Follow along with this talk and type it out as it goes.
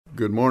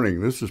Good morning.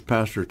 This is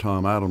Pastor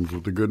Tom Adams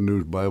of the Good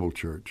News Bible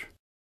Church.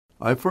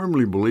 I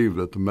firmly believe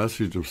that the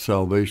message of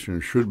salvation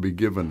should be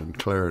given in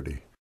clarity.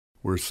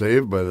 We're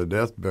saved by the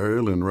death,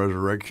 burial, and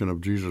resurrection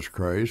of Jesus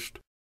Christ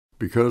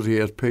because he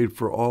has paid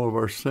for all of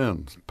our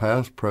sins,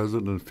 past,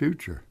 present, and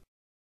future.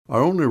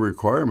 Our only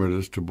requirement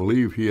is to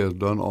believe he has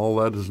done all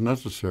that is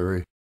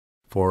necessary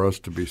for us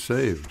to be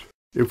saved.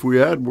 If we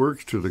add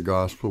works to the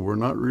gospel, we're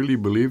not really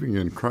believing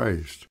in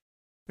Christ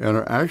and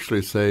are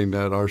actually saying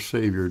that our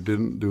Savior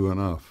didn't do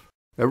enough.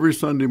 Every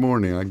Sunday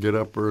morning I get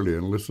up early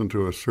and listen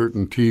to a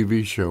certain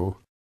TV show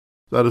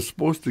that is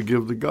supposed to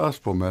give the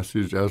gospel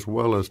message as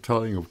well as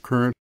telling of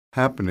current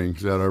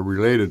happenings that are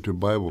related to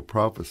Bible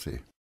prophecy.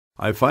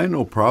 I find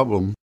no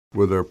problem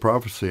with their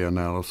prophecy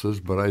analysis,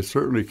 but I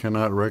certainly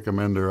cannot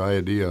recommend their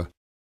idea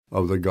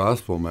of the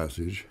gospel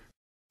message.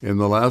 In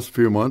the last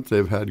few months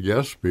they've had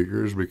guest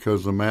speakers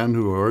because the man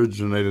who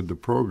originated the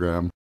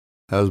program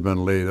has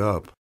been laid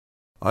up.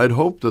 I'd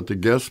hoped that the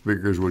guest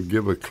speakers would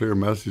give a clear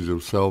message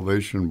of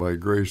salvation by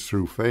grace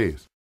through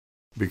faith,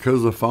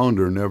 because the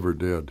founder never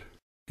did.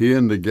 He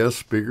and the guest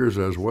speakers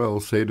as well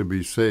say to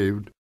be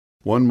saved,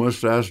 one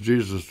must ask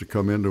Jesus to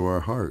come into our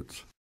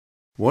hearts.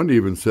 One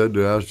even said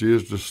to ask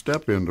Jesus to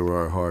step into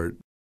our heart,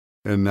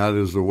 and that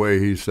is the way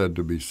he said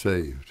to be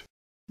saved.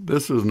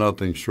 This is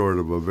nothing short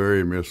of a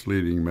very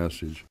misleading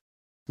message.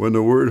 When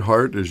the word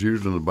heart is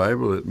used in the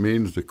Bible, it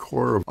means the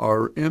core of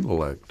our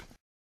intellect.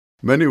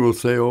 Many will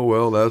say, oh,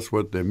 well, that's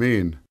what they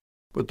mean.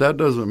 But that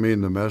doesn't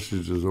mean the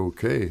message is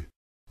okay.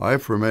 I,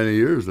 for many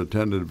years,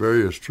 attended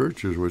various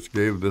churches which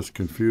gave this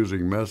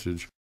confusing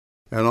message,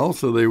 and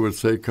also they would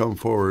say, come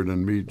forward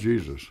and meet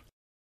Jesus.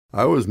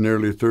 I was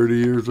nearly 30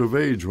 years of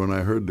age when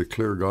I heard the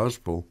clear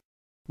gospel,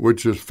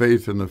 which is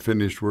faith in the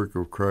finished work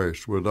of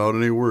Christ, without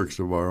any works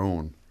of our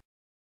own.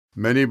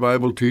 Many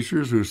Bible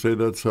teachers who say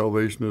that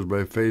salvation is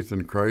by faith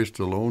in Christ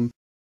alone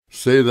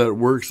say that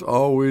works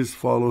always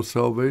follow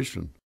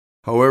salvation.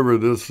 However,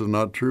 this is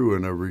not true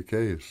in every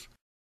case.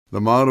 The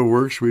amount of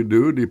works we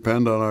do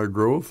depend on our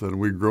growth, and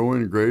we grow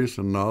in grace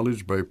and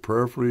knowledge by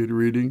prayerfully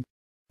reading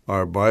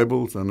our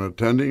Bibles and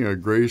attending a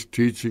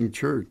grace-teaching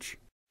church,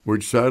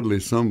 which sadly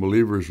some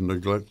believers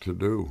neglect to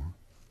do.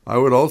 I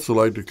would also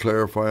like to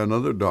clarify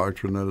another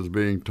doctrine that is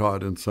being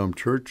taught in some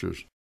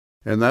churches,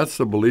 and that's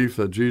the belief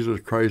that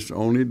Jesus Christ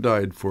only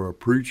died for a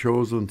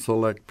pre-chosen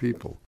select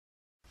people.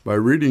 By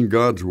reading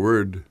God's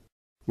Word,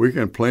 we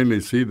can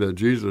plainly see that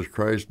Jesus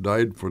Christ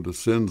died for the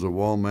sins of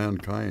all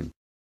mankind.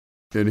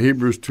 In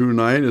Hebrews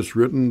 2:9 it's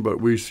written,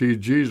 but we see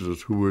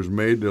Jesus, who was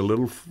made a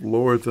little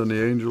lower than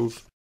the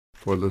angels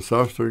for the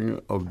suffering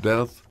of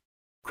death,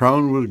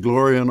 crowned with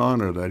glory and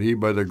honor, that he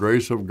by the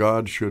grace of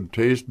God should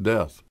taste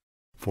death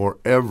for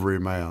every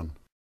man.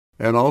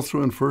 And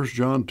also in 1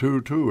 John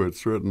 2:2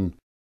 it's written,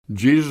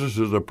 Jesus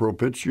is a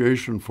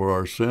propitiation for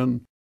our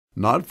sin,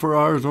 not for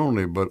ours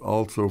only, but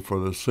also for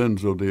the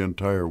sins of the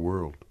entire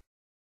world.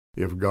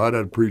 If God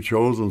had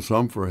pre-chosen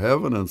some for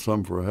heaven and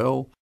some for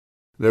hell,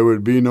 there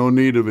would be no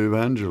need of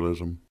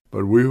evangelism.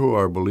 But we who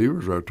are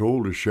believers are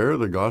told to share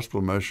the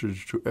gospel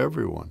message to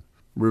everyone.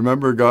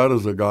 Remember, God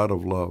is a God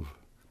of love.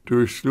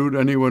 To exclude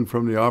anyone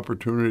from the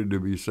opportunity to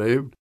be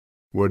saved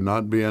would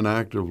not be an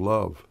act of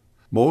love.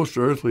 Most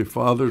earthly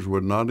fathers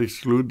would not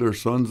exclude their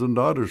sons and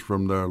daughters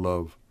from their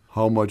love.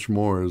 How much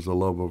more is the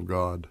love of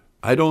God?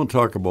 I don't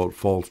talk about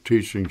false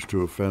teachings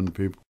to offend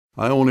people.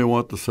 I only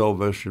want the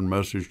salvation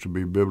message to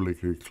be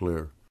biblically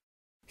clear,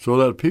 so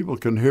that people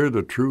can hear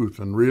the truth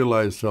and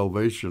realize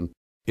salvation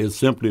is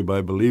simply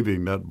by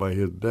believing that by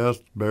his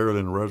death, burial,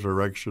 and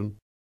resurrection,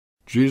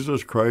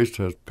 Jesus Christ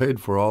has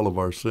paid for all of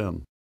our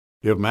sin.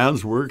 If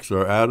man's works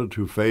are added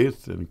to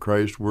faith in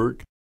Christ's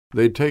work,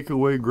 they take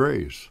away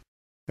grace.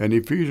 And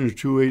Ephesians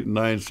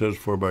 2:8-9 says,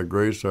 for by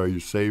grace are you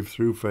saved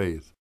through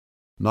faith,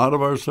 not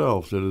of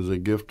ourselves, it is a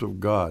gift of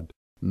God,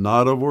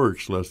 not of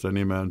works, lest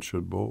any man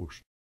should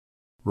boast.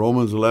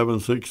 Romans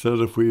 11:6 says,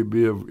 if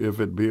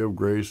it be of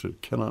grace,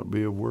 it cannot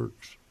be of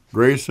works.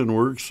 Grace and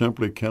works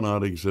simply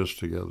cannot exist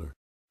together.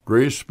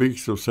 Grace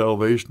speaks of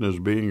salvation as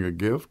being a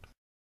gift.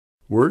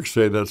 Works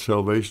say that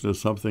salvation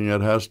is something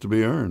that has to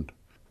be earned.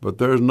 But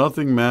there is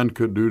nothing man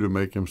could do to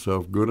make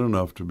himself good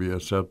enough to be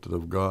accepted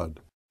of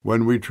God.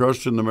 When we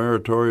trust in the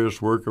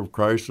meritorious work of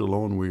Christ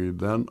alone, we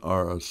then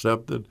are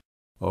accepted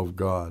of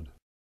God.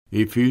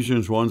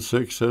 Ephesians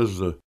 1:6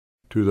 says,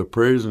 to the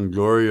praise and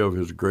glory of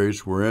his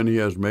grace, wherein he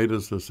has made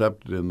us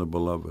accepted in the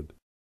beloved.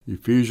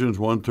 Ephesians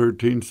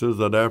 1:13 says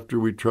that after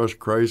we trust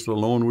Christ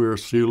alone, we are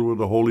sealed with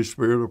the Holy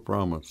Spirit of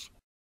promise.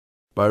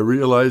 By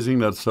realizing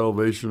that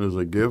salvation is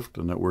a gift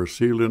and that we're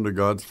sealed into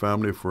God's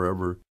family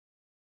forever,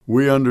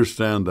 we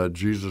understand that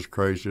Jesus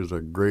Christ is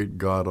a great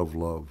God of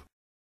love.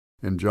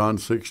 In John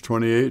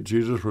 6:28,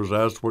 Jesus was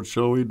asked, what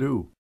shall we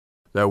do,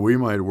 that we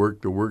might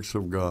work the works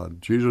of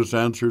God? Jesus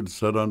answered,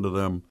 said unto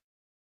them,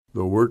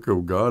 the work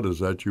of God is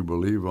that you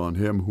believe on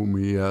him whom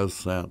he has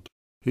sent.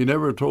 He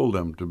never told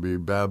them to be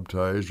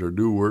baptized or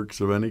do works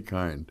of any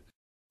kind.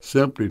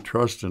 Simply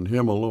trust in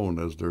him alone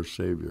as their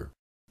Savior.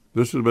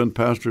 This has been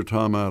Pastor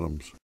Tom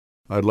Adams.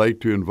 I'd like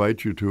to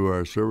invite you to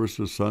our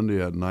services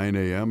Sunday at 9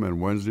 a.m. and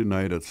Wednesday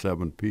night at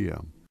 7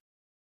 p.m.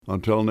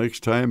 Until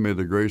next time, may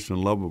the grace and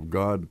love of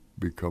God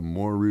become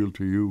more real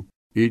to you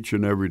each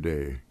and every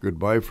day.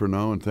 Goodbye for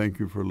now, and thank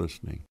you for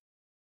listening.